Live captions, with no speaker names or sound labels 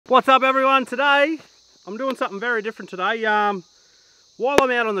What's up everyone? Today I'm doing something very different today. While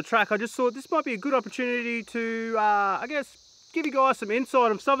I'm out on the track, I just thought this might be a good opportunity to I guess give you guys some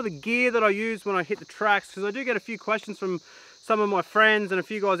insight on some of the gear that I use when I hit the tracks, because I do get a few questions from some of my friends and a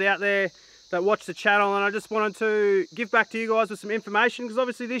few guys out there that watch the channel, and I just wanted to give back to you guys with some information, because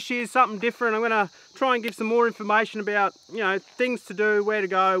obviously this year is something different. I'm going to try and give some more information about, you know, things to do, where to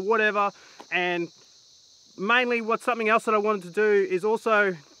go, whatever. And mainly something else that I wanted to do is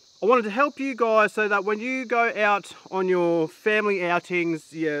also I wanted to help you guys so that when you go out on your family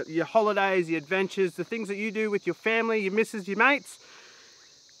outings, your holidays, your adventures, the things that you do with your family, your missus, your mates,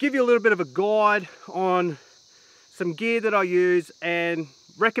 give you a little bit of a guide on some gear that I use and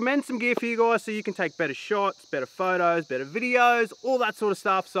recommend some gear for you guys so you can take better shots, better photos, better videos, all that sort of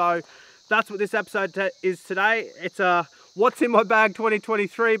stuff. So that's what this episode is today. It's a what's in my bag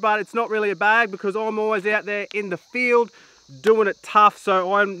 2023, but it's not really a bag because I'm always out there in the field doing it tough,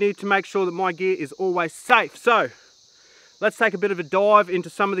 so I need to make sure that my gear is always safe. So let's take a bit of a dive into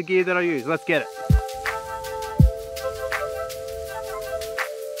some of the gear that I use. Let's get it.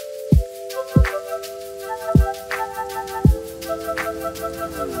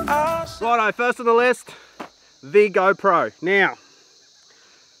 Righto, first on the list, the GoPro. Now,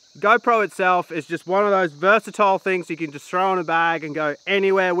 GoPro itself is just one of those versatile things you can just throw in a bag and go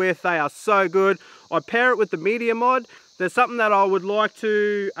anywhere with. They are so good. I pair it with the media mod. There's something that I would like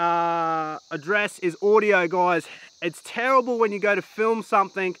to address is audio, guys. It's terrible when you go to film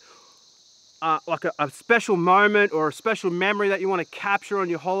something like a special moment or a special memory that you want to capture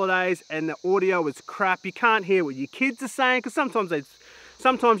on your holidays and the audio is crap. You can't hear what your kids are saying, because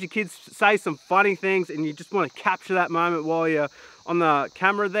sometimes your kids say some funny things and you just want to capture that moment while you're on the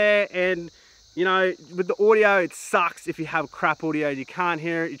camera there. And you know, with the audio, it sucks if you have crap audio. You can't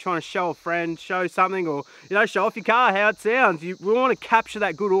hear it. You're trying to show a friend, show something, or, you know, show off your car how it sounds. We want to capture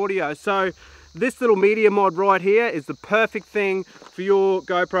that good audio. So this little media mod right here is the perfect thing for your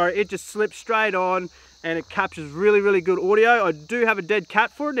GoPro. It just slips straight on and it captures really, really good audio. I do have a dead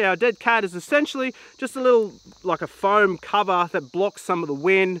cat for it. Now, a dead cat is essentially just a little, like a foam cover that blocks some of the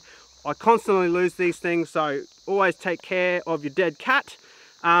wind. I constantly lose these things, so always take care of your dead cat.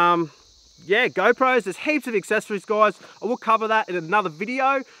 Yeah, GoPros, there's heaps of accessories, guys. I will cover that in another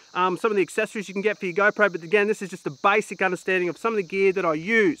video, some of the accessories you can get for your GoPro, but again, this is just a basic understanding of some of the gear that I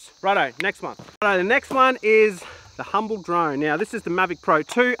use. Righto, next one. Righto, the next one is the humble drone. Now, this is the Mavic Pro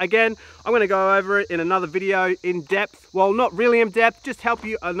 2. Again, I'm going to go over it in another video in depth. Well, not really in depth, just help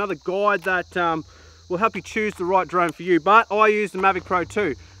you, another guide that will help you choose the right drone for you. But I use the Mavic Pro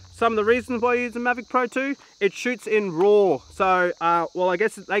 2. Some of the reasons why I use the Mavic Pro 2, it shoots in RAW. So, well, I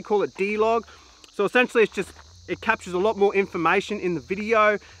guess they call it D-Log. So essentially it captures a lot more information in the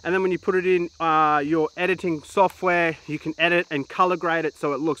video. And then when you put it in your editing software, you can edit and color grade it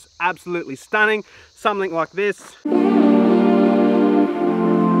so it looks absolutely stunning. Something like this.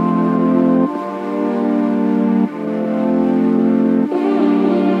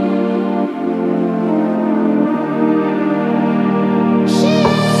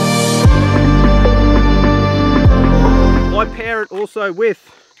 I pair it also with,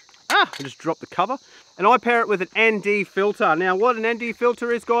 I just dropped the cover, and I pair it with an ND filter. Now, what an ND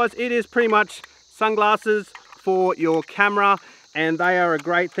filter is, guys, it is pretty much sunglasses for your camera, and they are a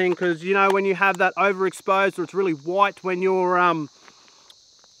great thing because, you know, when you have that overexposed or it's really white when you're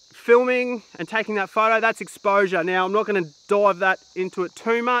filming and taking that photo, that's exposure. Now, I'm not going to dive that into it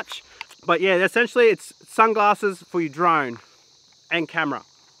too much, but yeah, essentially it's sunglasses for your drone and camera.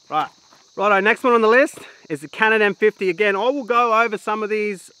 Right. Righto, next one on the list is the Canon M50. Again, I will go over some of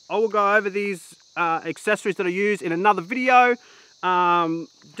these, accessories that I use in another video,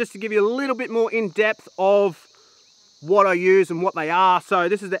 just to give you a little bit more in depth of what I use and what they are. So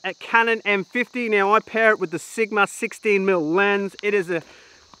this is the Canon M50. Now, I pair it with the Sigma 16mm lens. It is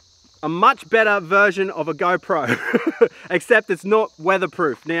a much better version of a GoPro, except it's not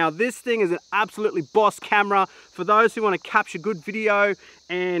weatherproof. Now, this thing is an absolutely boss camera for those who want to capture good video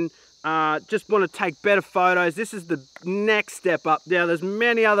and just want to take better photos. This is the next step up. Now, there's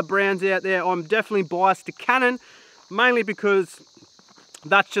many other brands out there. I'm definitely biased to Canon, mainly because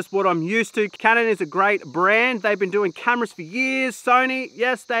that's just what I'm used to. Canon is a great brand. They've been doing cameras for years. Sony,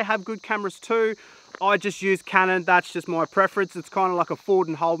 yes, they have good cameras too. I just use Canon. That's just my preference. It's kind of like a Ford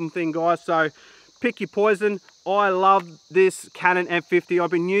and Holden thing, guys. So pick your poison. I love this Canon M50.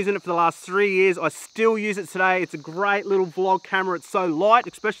 I've been using it for the last 3 years. I still use it today. It's a great little vlog camera. It's so light,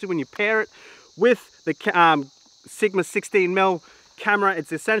 especially when you pair it with the Sigma 16mm camera.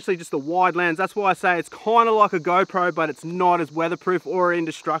 It's essentially just a wide lens. That's why I say it's kind of like a GoPro, but it's not as weatherproof or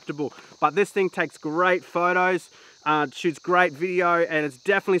indestructible. But this thing takes great photos. Shoots great video, and it's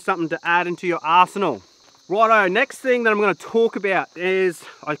definitely something to add into your arsenal. Righto, next thing that I'm going to talk about is,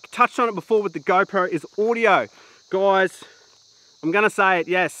 I touched on it before with the GoPro, is audio. Guys, I'm going to say it,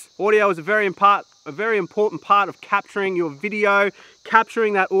 yes, audio is a very important part of capturing your video,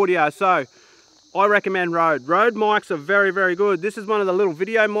 capturing that audio. So I recommend Rode. Rode mics are very, very good. This is one of the little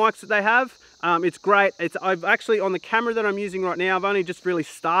video mics that they have. It's great. I've actually, on the camera that I'm using right now, I've only just really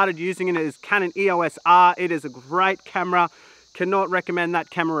started using it. It is Canon EOS R. It is a great camera. Cannot recommend that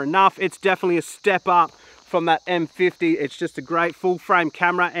camera enough. It's definitely a step up from that M50. It's just a great full frame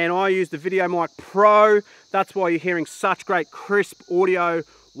camera, and I use the DJI Pro. That's why you're hearing such great crisp audio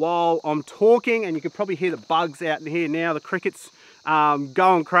while I'm talking, and you can probably hear the bugs out in here now, the crickets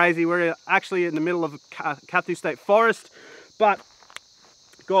going crazy. We're actually in the middle of ATWO State Forest. But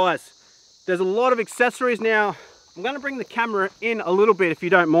guys, there's a lot of accessories now. I'm going to bring the camera in a little bit if you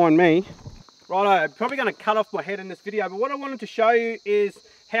don't mind me. Righto, I'm probably going to cut off my head in this video, but what I wanted to show you is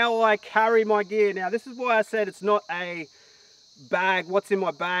how I carry my gear. Now, this is why I said it's not a bag, what's in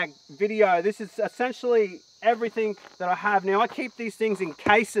my bag video. This is essentially everything that I have. Now, I keep these things in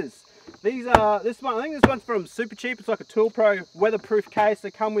cases. These are, I think this one's from Super Cheap. It's like a Tool Pro weatherproof case.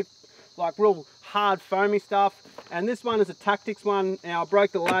 They come with like real hard foamy stuff. And this one is a Tactix one. Now, I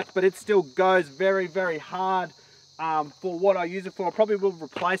broke the latch, but it still goes very, very hard for what I use it for. I probably will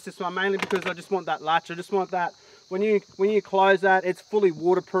replace this one, mainly because I just want that latch. I just want that, when you close that, it's fully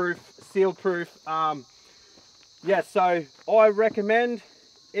waterproof, seal proof. Yeah, so I recommend,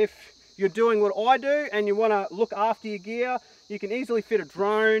 if you're doing what I do and you want to look after your gear, you can easily fit a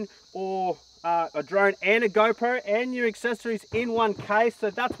drone or a drone and a GoPro and your accessories in one case. So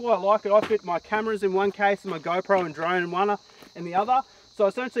that's why I like it. I fit my cameras in one case and my GoPro and drone in one in the other. So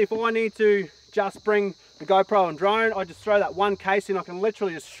essentially, if I need to just bring the GoPro and drone, I just throw that one case in. I can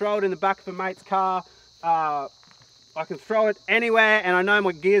literally just throw it in the back of a mate's car. I can throw it anywhere, and I know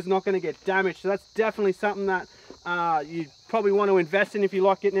my gear's not going to get damaged. So that's definitely something that you probably want to invest in if you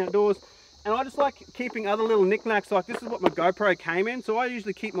like getting outdoors. And I just like keeping other little knickknacks. Like, this is what my GoPro came in, so I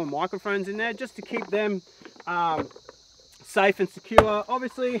usually keep my microphones in there just to keep them safe and secure.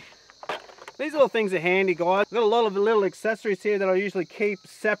 Obviously, these little things are handy, guys. I've got a lot of little accessories here that I usually keep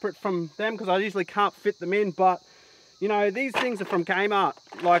separate from them because I usually can't fit them in. But you know, these things are from Kmart,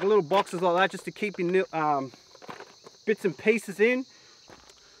 like little boxes like that, just to keep your bits and pieces in.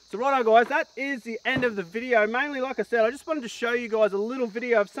 So righto guys, that is the end of the video. Mainly, like I said, I just wanted to show you guys a little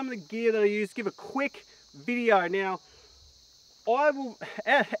video of some of the gear that I use, give a quick video. Now, I will,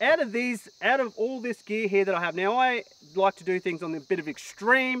 out of all this gear here that I have, now I like to do things on a bit of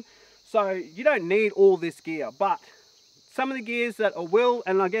extreme, so you don't need all this gear, but some of the gears that I will,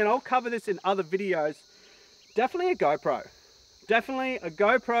 and again, I'll cover this in other videos, definitely a GoPro. Definitely a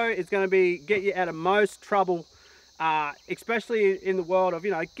GoPro is going to get you out of most trouble. Especially in the world of,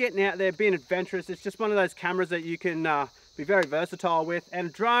 you know, getting out there, being adventurous. It's just one of those cameras that you can be very versatile with. And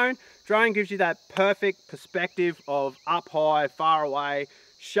a drone gives you that perfect perspective of up high, far away,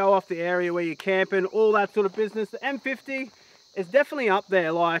 show off the area where you're camping, all that sort of business. The M50 is definitely up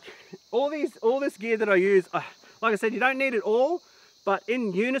there. Like all this gear that I use, like I said, you don't need it all, but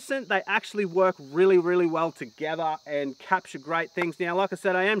in unison, they actually work really, really well together and capture great things. Now, like I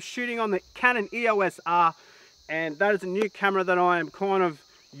said, I am shooting on the Canon EOS R, and that is a new camera that I am kind of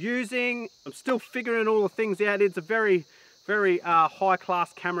using. I'm still figuring all the things out. It's a very, very high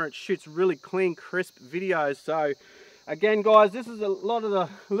class camera. It shoots really clean, crisp videos. So again, guys, this is a lot of the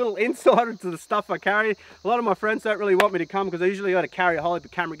little insight into the stuff I carry. A lot of my friends don't really want me to come because I usually got to carry a whole heap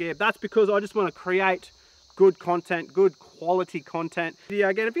of camera gear. That's because I just want to create good content, good quality content. Yeah,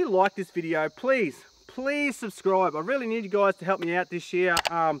 again, if you like this video, please subscribe. I really need you guys to help me out this year.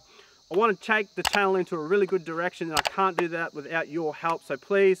 I want to take the channel into a really good direction, and I can't do that without your help. So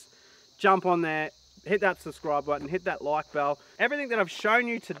please jump on there, hit that subscribe button, hit that like bell. Everything that I've shown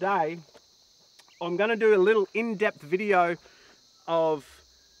you today, I'm going to do a little in-depth video of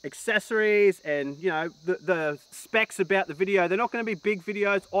accessories and, you know, the specs about the video. They're not going to be big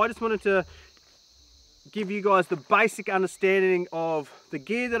videos. I just wanted to give you guys the basic understanding of the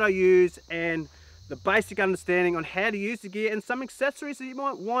gear that I use and the basic understanding on how to use the gear and some accessories that you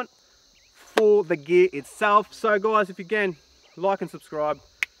might want for the gear itself. So guys, if you can, like and subscribe.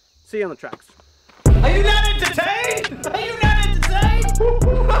 See you on the tracks. Are you not entertained? Are you not entertained?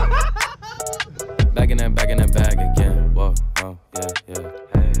 Back in that bag again. Whoa, whoa, yeah.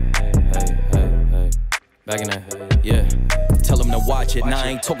 Hey. Back in that, yeah. Tell them to watch it. Now I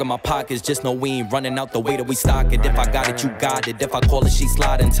ain't talking my pockets, just know we ain't running out the way that we stock it. If I got it, you got it. If I call it, she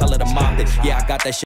slide and tell her to mop it. Yeah, I got that shit.